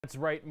That's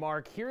right,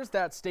 Mark. Here's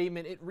that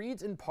statement. It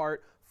reads in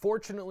part,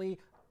 "Fortunately,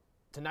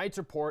 tonight's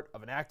report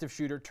of an active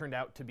shooter turned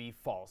out to be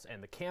false,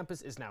 and the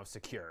campus is now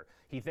secure."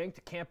 He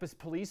thanked campus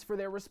police for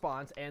their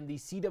response and the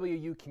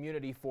CWU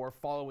community for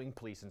following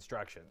police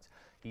instructions.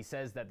 He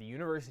says that the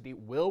university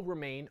will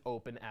remain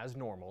open as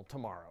normal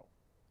tomorrow.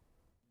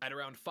 At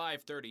around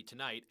 5:30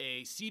 tonight,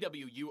 a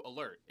CWU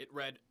alert. It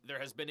read, "There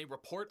has been a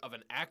report of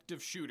an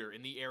active shooter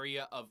in the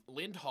area of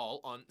Lind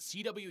Hall on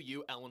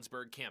CWU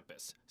Ellensburg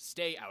campus.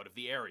 Stay out of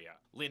the area."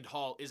 Lind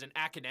Hall is an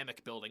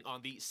academic building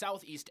on the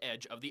southeast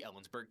edge of the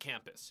Ellensburg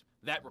campus.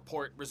 That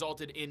report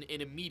resulted in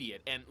an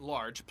immediate and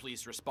large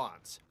police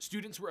response.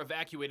 Students were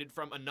evacuated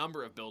from a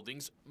number of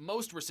buildings.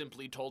 Most were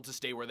simply told to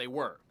stay where they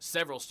were.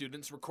 Several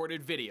students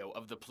recorded video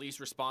of the police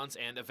response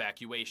and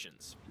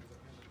evacuations.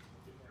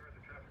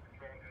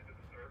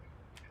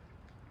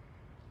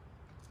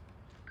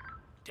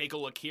 Take a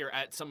look here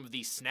at some of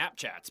the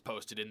Snapchats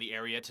posted in the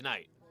area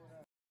tonight.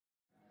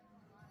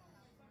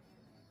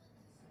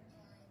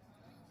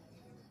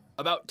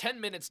 About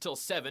 10 minutes till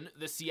 7,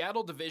 the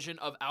Seattle Division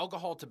of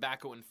Alcohol,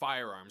 Tobacco, and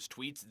Firearms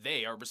tweets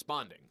they are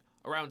responding.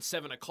 Around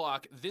 7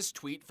 o'clock, this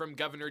tweet from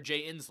Governor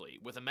Jay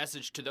Inslee with a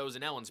message to those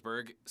in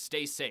Ellensburg,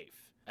 "Stay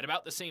safe." At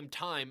about the same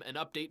time, an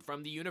update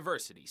from the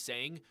university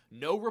saying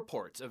no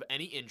reports of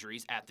any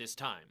injuries at this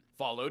time.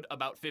 Followed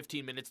about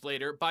 15 minutes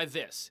later by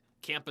this.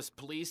 Campus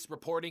police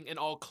reporting an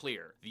all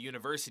clear. The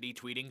university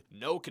tweeting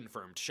no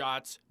confirmed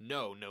shots,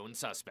 no known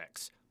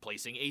suspects,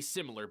 placing a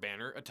similar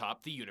banner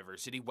atop the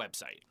university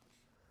website.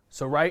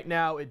 So right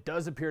now, it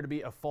does appear to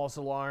be a false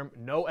alarm.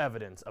 No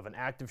evidence of an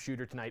active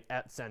shooter tonight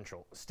at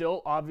Central.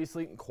 Still,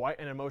 obviously, quite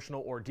an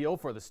emotional ordeal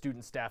for the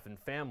student, staff, and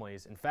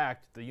families. In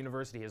fact, the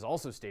university has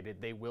also stated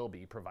they will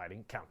be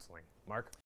providing counseling. Mark?